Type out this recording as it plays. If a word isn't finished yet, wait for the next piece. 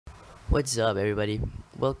What's up, everybody?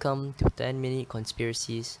 Welcome to 10-Minute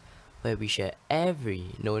Conspiracies, where we share every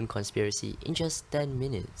known conspiracy in just 10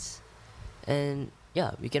 minutes. And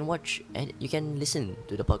yeah, you can watch and you can listen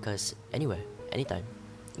to the podcast anywhere, anytime,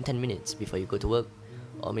 in 10 minutes before you go to work,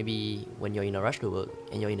 or maybe when you're in a rush to work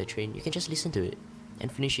and you're in the train, you can just listen to it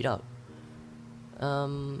and finish it out.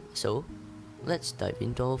 So let's dive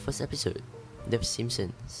into our first episode, The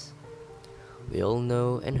Simpsons. We all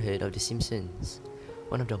know and heard of The Simpsons,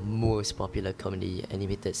 one of the most popular comedy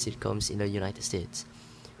animated sitcoms in the United States.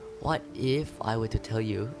 What if I were to tell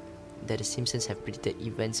you that The Simpsons have predicted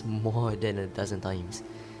events more than a dozen times?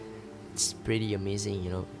 It's pretty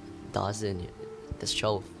amazing, Dozen, that's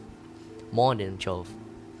 12. More than 12.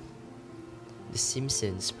 The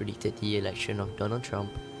Simpsons predicted the election of Donald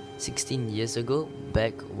Trump 16 years ago,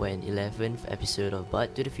 back when 11th episode of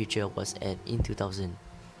Back to the Future was aired in 2000.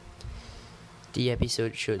 The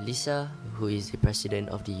episode showed Lisa, who is the President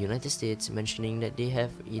of the United States, mentioning that they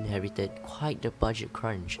have inherited quite the budget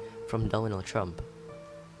crunch from Donald Trump.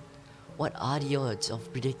 What are the odds of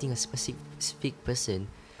predicting a specific person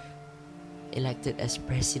elected as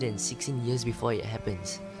president 16 years before it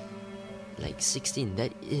happens? Like 16,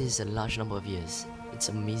 that is a large number of years. It's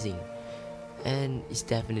amazing. And it's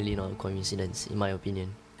definitely not a coincidence, in my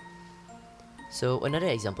opinion. So another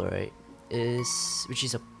example, right, which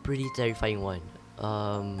is a pretty terrifying one,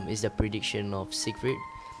 is the prediction of Siegfried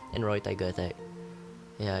and Roy Tiger attack.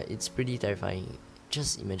 Yeah, it's pretty terrifying.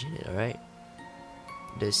 Just imagine it, alright?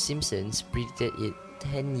 The Simpsons predicted it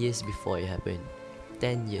 10 years before it happened.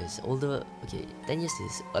 10 years. Although, okay, 10 years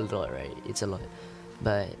is a lot, right? It's a lot.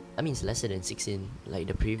 But, I mean, it's lesser than 16, like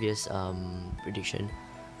the previous prediction.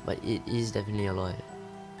 But it is definitely a lot.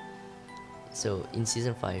 So, in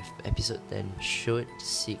Season 5, Episode 10 showed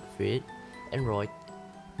Siegfried and Roy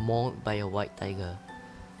mauled by a white tiger,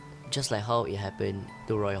 just like how it happened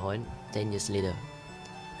to Roy Horn 10 years later,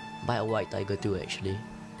 by a white tiger too, actually.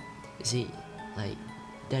 You see, like,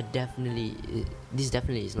 this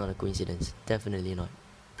definitely is not a coincidence, definitely not.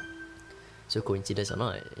 So coincidence or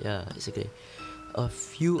not, yeah, it's okay. A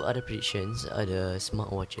few other predictions are the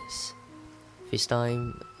smartwatches,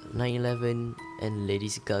 FaceTime, 9/11, and Lady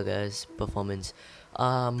Gaga's performance.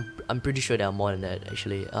 I'm pretty sure there are more than that,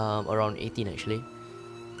 actually. Around 18, actually.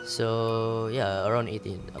 So yeah, around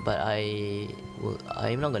 18. But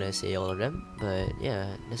I'm not gonna say all of them. But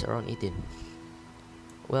yeah, that's around 18.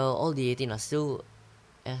 Well, all the 18 are still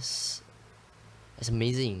as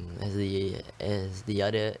amazing as the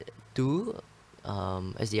other two,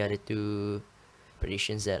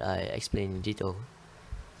 predictions that I explained in detail.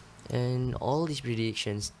 And all these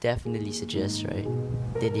predictions definitely suggest, right,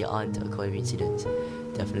 that they aren't a coincidence.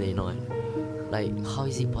 Definitely not. Like, how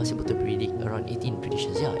is it possible to predict around 18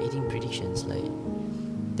 predictions? Yeah, 18 predictions, like,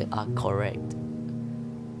 that are correct.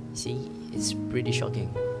 See, it's pretty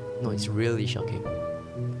shocking. No, it's really shocking.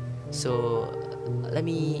 So, let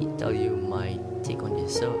me tell you my take on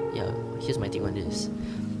this. So, yeah, here's my take on this.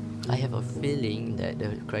 I have a feeling that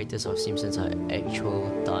the creators of Simpsons are actual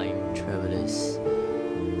time travelers.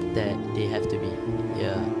 That they have to be.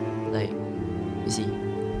 Yeah, like, you see,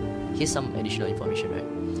 here's some additional information,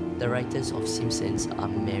 right? The writers of Simpsons are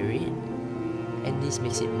married, and this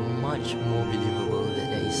makes it much more believable that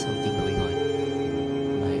there is something going on.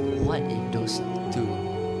 Like, what if those two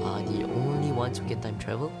are the only ones who can time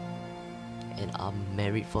travel and are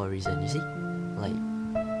married for a reason? You see, like,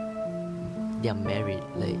 they are married.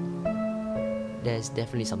 Like, there's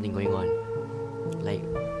definitely something going on. Like,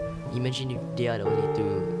 imagine if they are the only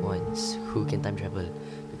two ones who can time travel.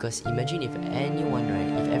 Because imagine if anyone,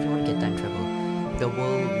 right, if everyone can time travel, the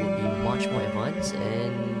world would be much more advanced,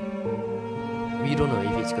 and we don't know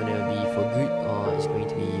if it's gonna be for good or it's going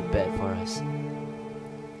to be bad for us.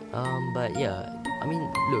 But yeah, I mean,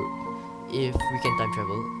 look, if we can time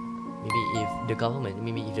travel, maybe if the government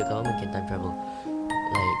can time travel,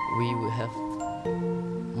 like, we would have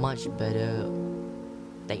much better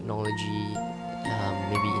technology.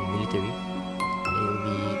 Maybe in military, and it will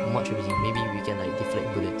be much amazing. Maybe we can, like,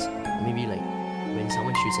 deflect bullets. Maybe, like, when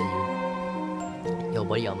someone shoots at you, your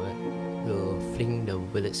body armor will fling the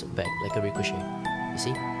bullets back like a ricochet. You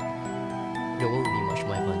see, the world will be much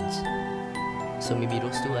more advanced. So maybe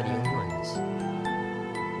those two are the only ones.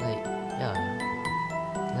 Like, yeah,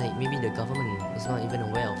 like, maybe the government is not even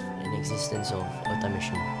aware of an existence of a time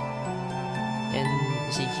machine. And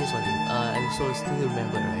you see, here's one thing. I also still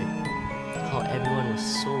remember, right, how everyone was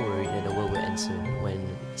so worried that the world would end soon when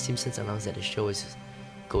Simpsons announced that the show is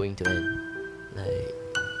going to end. Like,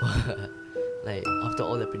 like, after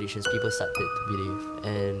all the predictions, people started to believe.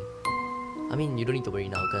 And I mean, you don't need to worry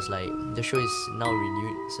now, because, like, the show is now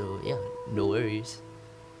renewed. So yeah, no worries.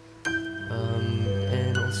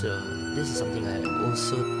 So this is something I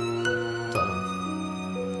also thought of.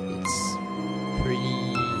 It's pretty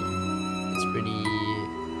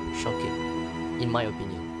shocking, in my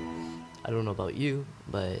opinion. I don't know about you,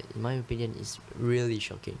 but in my opinion, it's really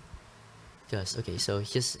shocking. Because okay, so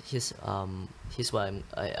here's what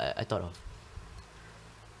I thought of.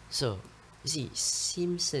 So you see,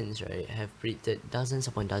 Simpsons, right, have predicted dozens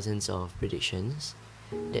upon dozens of predictions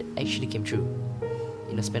that actually came true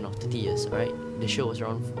in a span of 30 years. Alright, the show was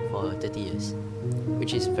around for 30 years,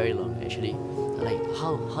 which is very long actually. Like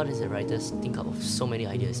how does the writers think up of so many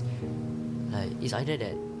ideas? Like, it's either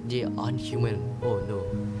that they aren't human. Oh no.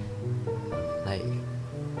 Like,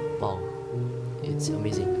 wow, it's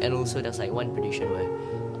amazing. And also there's like one prediction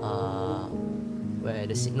where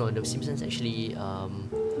the Simpsons actually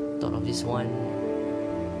thought of this one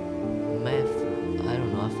math. I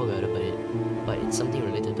don't know, I forgot about it, but it's something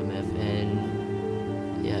related to math, and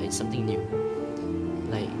yeah, it's something new.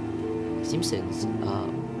 Like Simpsons,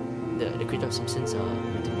 the creator of Simpsons are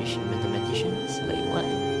mathematicians. Like what?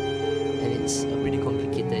 And it's a pretty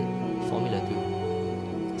complicated formula too.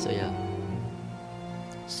 So yeah.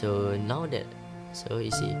 So now that, so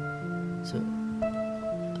you see, so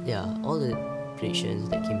yeah, all the predictions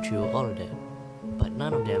that came true, all of that, but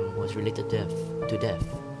none of them was related to death,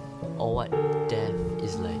 or what death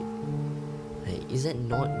is like. Like, is that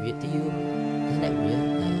not weird to you? Isn't that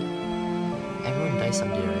weird? Like, everyone dies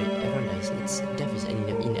someday, right? Everyone dies. Death is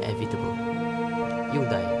inevitable. You'll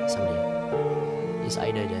die someday. It's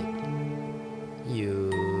either that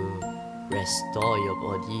you restore your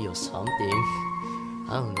body or something,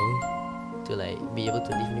 I don't know, to like be able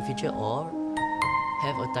to live in the future, or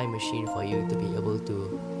have a time machine for you to be able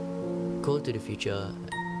to go to the future,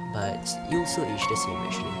 but you'll still age the same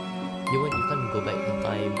actually. You can't go back in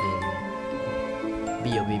time and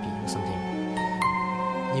be a baby or something.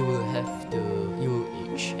 You will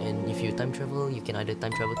age, and if you time travel, you can either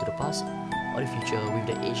time travel to the past or the future with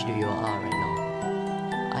the age that you are right now.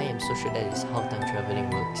 I am so sure that is how time traveling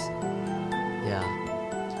works. Yeah.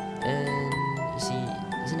 And you see,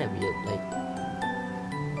 isn't that weird? Like,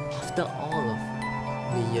 after all of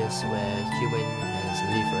the years where human has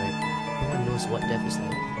lived, right, no one knows what death is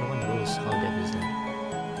like. No one knows how death is like.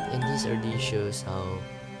 And this already shows how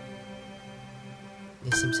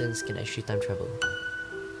the Simpsons can actually time travel,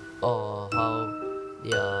 or how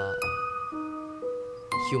they are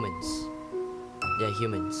humans. They are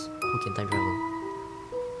humans who can time travel.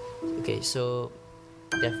 Okay, so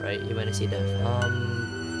death, right? You might say death.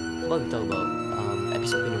 What we talk about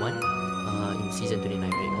episode 21 in season 29,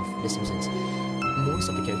 right, of The Simpsons. Most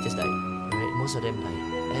of the characters died, right? Most of them died.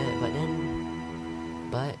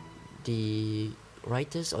 But the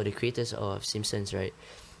writers or the creators of Simpsons, right,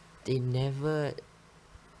 they never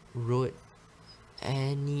wrote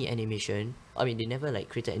any animation. I mean, they never like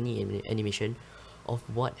created any animation of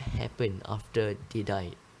what happened after they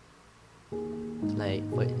died. Like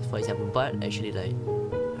for example, Bart actually died,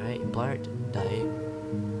 right? Bart died,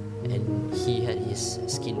 and he had his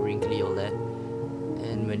skin wrinkly, all that.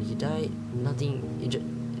 And when he died, nothing. It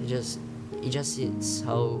just it's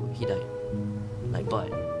how he died. Like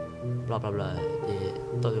Bart, blah blah blah. They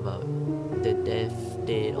talk about the death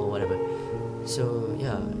date or whatever. So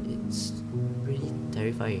yeah, it's really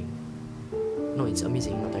terrifying. No, it's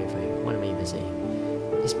amazing, not terrifying. What am I even saying?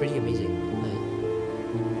 It's pretty amazing.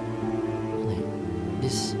 Like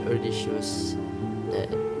this already shows that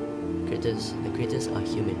the creators are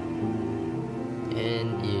human,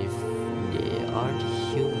 and if they aren't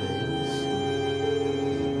humans,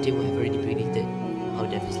 they would have already predicted how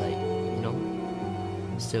death is like, you know.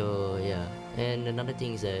 So yeah, and another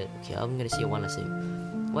thing is that, okay, I'm gonna say one last thing.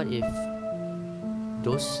 What if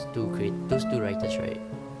those two writers, right?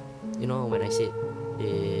 You know, when I said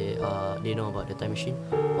they know about the time machine,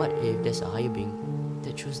 what if there's a higher being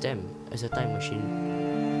that chose them as a time machine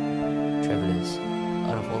travelers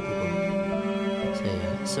out of all people? So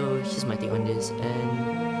yeah, so here's my take on this,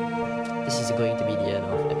 and this is going to be the end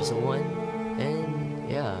of episode 1. And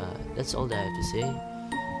yeah, that's all that I have to say.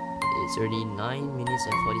 It's already 9 minutes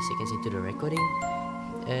and 40 seconds into the recording,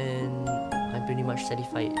 and I'm pretty much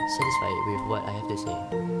satisfied with what I have to say.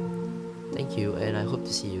 Thank you, and I hope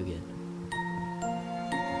to see you again.